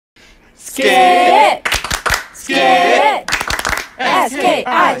Skit! Skit!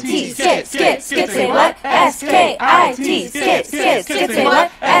 S-K-I-T, skit, skit, skit, say what? S-K-I-T, skit, skit, skit, say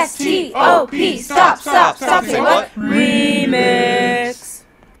what? S-T-O-P, stop, stop, stop, say what? Remix!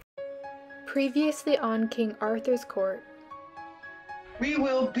 Previously on King Arthur's court. We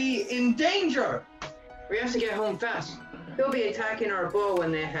will be in danger! We have to get home fast. He'll be attacking our bow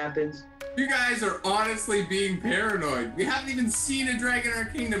when that happens. You guys are honestly being paranoid. We haven't even seen a dragon in our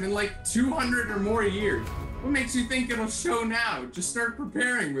kingdom in like 200 or more years. What makes you think it'll show now? Just start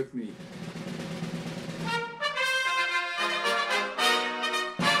preparing with me.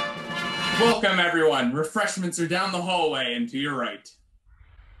 Welcome everyone. Refreshments are down the hallway and to your right.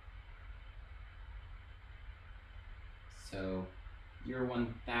 So, you're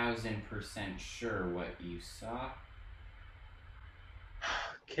 1000% sure what you saw?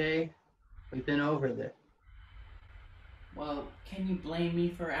 Okay, we've been over this. Well, can you blame me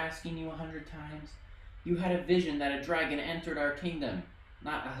for asking you 100 times? You had a vision that a dragon entered our kingdom.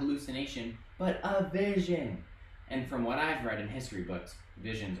 Not a hallucination, but a vision. And from what I've read in history books,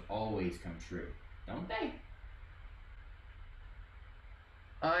 visions always come true, don't they?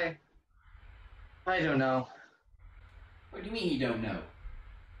 I don't know. What do you mean you don't know?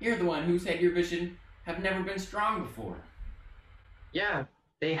 You're the one who said your vision have never been strong before. Yeah,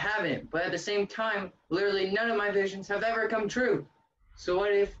 they haven't, but at the same time, literally none of my visions have ever come true. So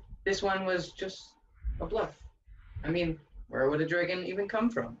what if this one was just a bluff? I mean, where would a dragon even come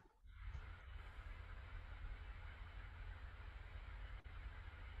from?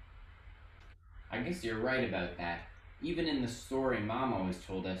 I guess you're right about that. Even in the story Mom always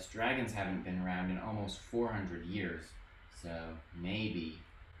told us, dragons haven't been around in almost 400 years. So, maybe.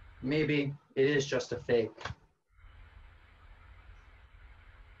 Maybe it is just a fake.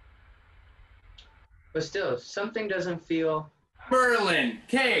 But still, something doesn't feel... Merlin!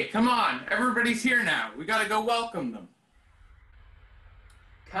 Kay, come on! Everybody's here now. We gotta go welcome them.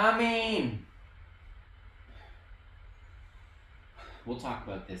 Coming! We'll talk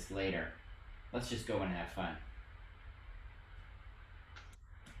about this later. Let's just go and have fun.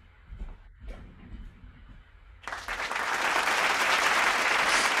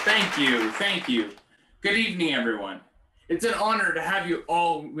 Thank you, thank you. Good evening, everyone. It's an honor to have you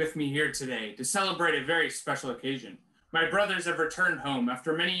all with me here today to celebrate a very special occasion. My brothers have returned home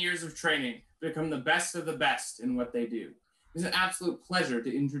after many years of training to become the best of the best in what they do. It's an absolute pleasure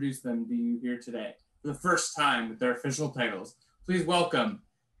to introduce them to you here today for the first time with their official titles. Please welcome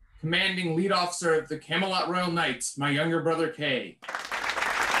Commanding Lead Officer of the Camelot Royal Knights, my younger brother Kay.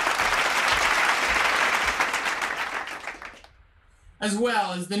 As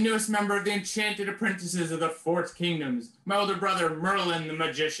well as the newest member of the Enchanted Apprentices of the Fourth Kingdoms, my older brother Merlin the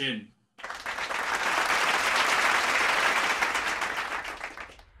Magician.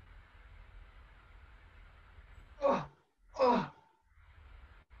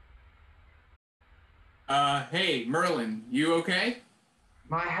 Hey, Merlin, you okay?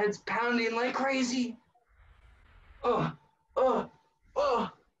 My head's pounding like crazy.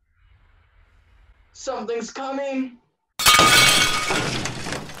 Something's coming.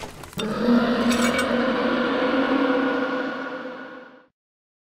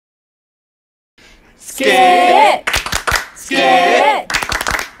 Skit! Skit!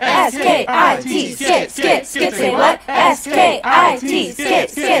 S-K-I-T, skit, skit, skit, say what? S-K-I-T, skit,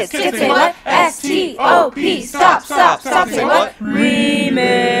 skit, skit, say what? S-T-O-P, stop, stop, stop, say what?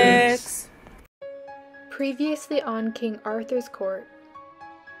 Remix! Previously on King Arthur's court.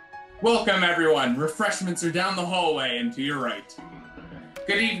 Welcome, everyone. Refreshments are down the hallway and to your right.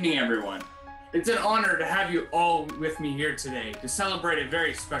 Good evening, everyone. It's an honor to have you all with me here today to celebrate a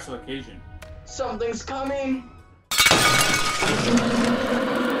very special occasion. Something's coming.